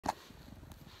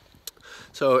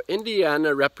So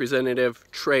Indiana Representative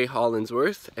Trey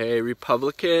Hollingsworth, a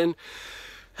Republican,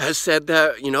 has said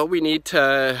that, we need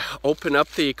to open up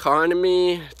the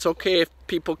economy. It's okay if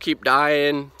people keep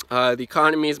dying. The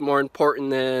economy is more important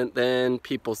than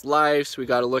people's lives. We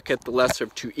got to look at the lesser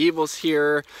of two evils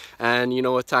here. And,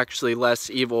 it's actually less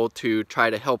evil to try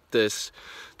to help this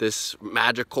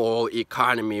magical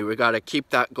economy. We got to keep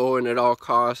that going at all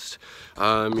costs.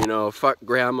 Fuck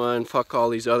grandma and fuck all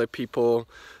these other people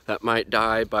that might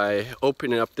die by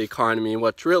opening up the economy.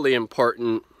 What's really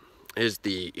important is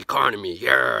the economy.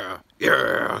 Yeah.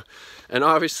 And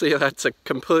obviously that's a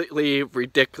completely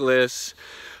ridiculous,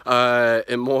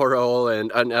 immoral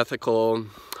and unethical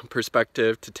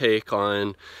perspective to take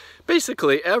on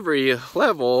basically every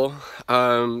level.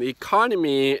 The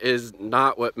economy is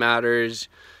not what matters,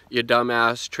 you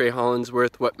dumbass Trey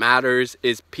Hollingsworth. What matters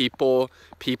is people,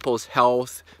 people's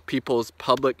health, people's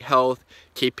public health,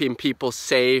 keeping people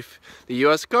safe. The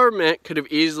US government could have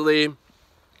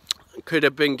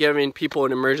been giving people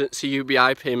an emergency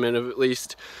UBI payment of at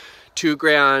least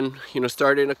 $2,000,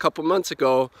 starting a couple months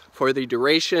ago for the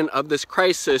duration of this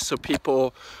crisis, so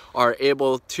people are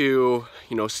able to,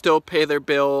 still pay their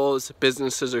bills,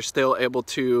 businesses are still able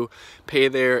to pay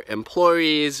their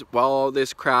employees while all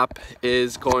this crap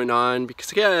is going on.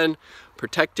 Because again,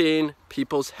 protecting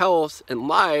people's health and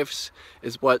lives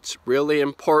is what's really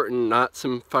important, not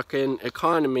some fucking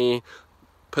economy.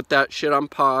 Put that shit on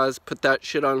pause, put that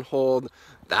shit on hold.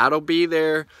 That'll be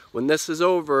there when this is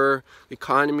over. The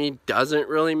economy doesn't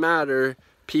really matter.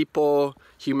 People,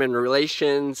 human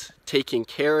relations, taking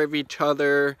care of each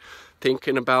other,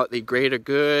 thinking about the greater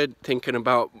good, thinking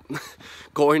about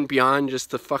going beyond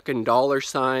just the fucking dollar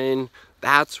sign.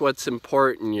 That's what's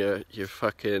important, you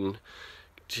fucking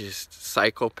just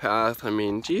psychopath. I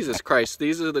mean, Jesus Christ,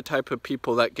 these are the type of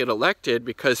people that get elected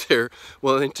because they're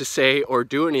willing to say or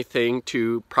do anything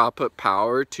to prop up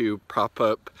power, to prop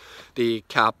up the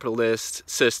capitalist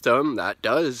system that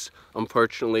does,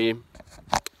 unfortunately,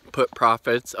 put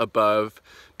profits above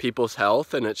people's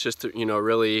health. And it's just,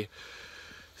 really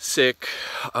sick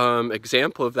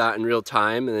example of that in real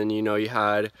time. And then, you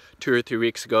had 2 or 3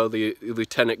 weeks ago the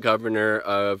lieutenant governor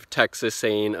of Texas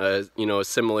saying a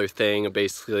similar thing,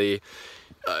 basically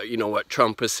what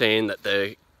Trump was saying, that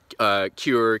the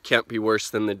cure can't be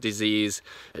worse than the disease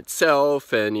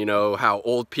itself, and how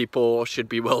old people should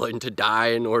be willing to die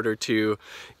in order to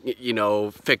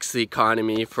fix the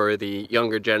economy for the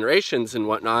younger generations and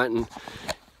whatnot.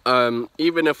 And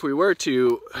even if we were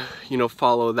to,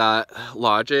 follow that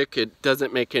logic, it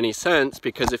doesn't make any sense,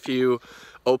 because if you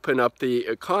open up the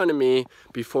economy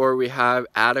before we have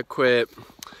adequate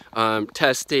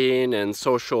testing and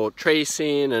social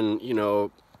tracing and,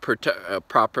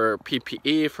 proper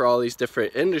PPE for all these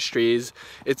different industries,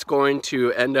 it's going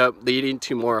to end up leading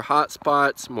to more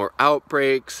hotspots, more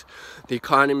outbreaks. The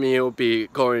economy will be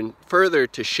going further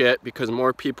to shit because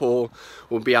more people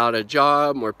will be out of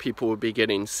job, more people will be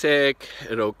getting sick.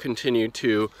 It'll continue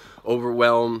to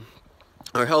overwhelm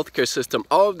our healthcare system,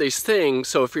 all of these things.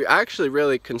 So if you're actually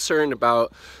really concerned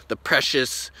about the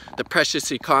precious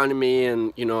economy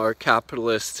and, our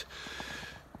capitalist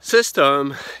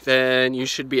system, then you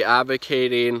should be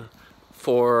advocating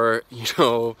for,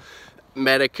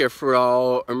 Medicare for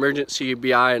all, emergency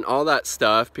UBI and all that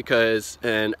stuff,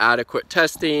 and adequate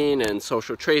testing and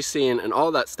social tracing and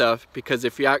all that stuff, because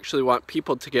if you actually want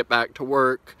people to get back to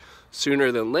work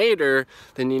sooner than later,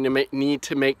 then you need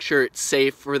to make sure it's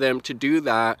safe for them to do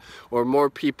that, or more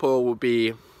people will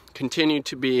continue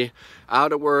to be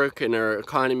out of work and our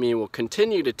economy will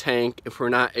continue to tank if we're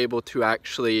not able to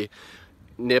actually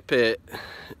nip the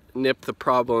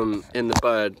problem in the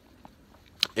bud,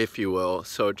 if you will.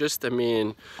 So just,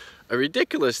 a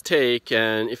ridiculous take.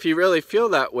 And if you really feel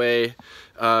that way,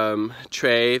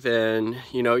 Trey, then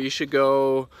you should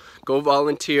go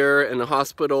volunteer in a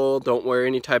hospital. Don't wear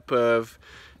any type of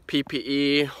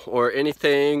PPE or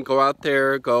anything. Go out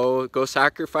there, go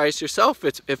sacrifice yourself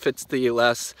if it's the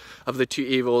less of the two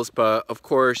evils. But of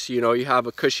course, you have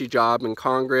a cushy job in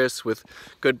Congress with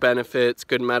good benefits,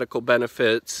 good medical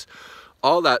benefits,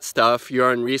 all that stuff.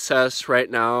 You're on recess right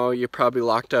now. You're probably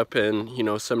locked up in,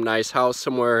 some nice house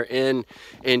somewhere in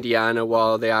Indiana,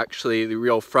 while the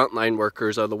real frontline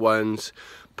workers are the ones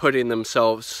putting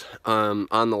themselves on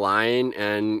the line.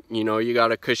 And you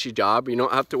got a cushy job, you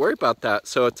don't have to worry about that.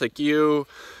 So it's like you,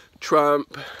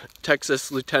 Trump,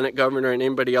 Texas lieutenant governor, and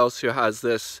anybody else who has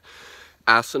this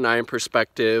asinine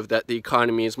perspective that the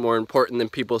economy is more important than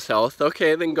people's health,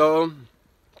 okay, then go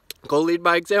go lead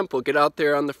by example. Get out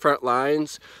there on the front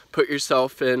lines, put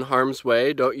yourself in harm's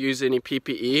way. Don't use any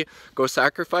PPE. Go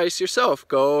sacrifice yourself.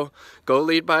 Go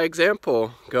lead by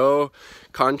example. Go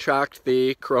contract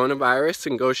the coronavirus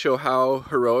and go show how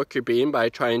heroic you're being by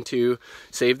trying to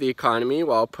save the economy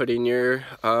while putting your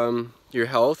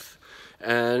health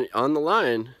and on the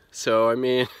line. So I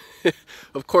mean,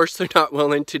 of course they're not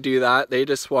willing to do that. They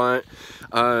just want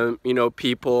you know,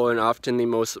 people, and often the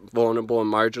most vulnerable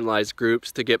and marginalized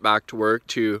groups, to get back to work,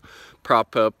 to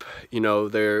prop up, you know,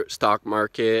 their stock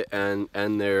market and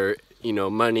their, you know,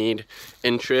 moneyed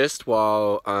interest,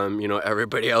 while you know,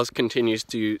 everybody else continues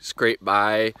to scrape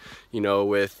by, you know,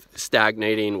 with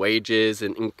stagnating wages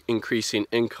and increasing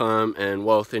income and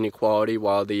wealth inequality,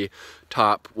 while the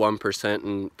top 1%,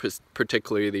 and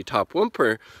particularly the top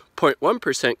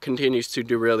 0.1% continues to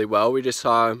do really well. We just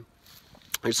saw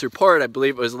this report, I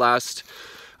believe it was in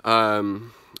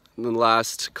the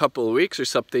last couple of weeks or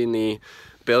something, the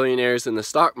billionaires in the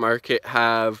stock market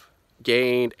have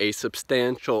gained a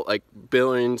substantial, like,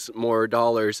 billions more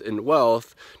dollars in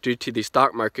wealth due to the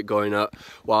stock market going up,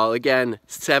 while again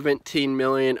 17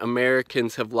 million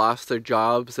Americans have lost their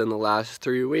jobs in the last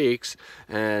 3 weeks,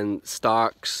 and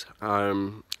stocks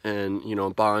and, you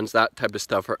know, bonds, that type of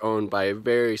stuff, are owned by a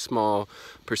very small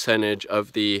percentage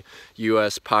of the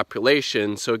US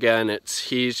population. So again,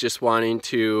 he's just wanting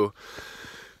to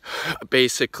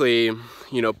basically,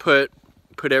 you know, put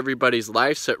everybody's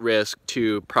lives at risk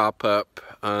to prop up,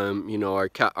 you know, our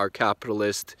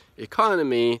capitalist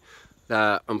economy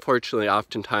that unfortunately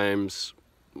oftentimes,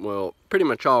 well, pretty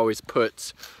much always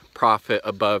puts profit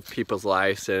above people's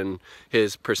lives. And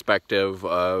his perspective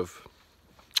of,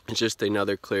 it's just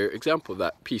another clear example of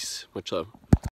that. Peace. Much love.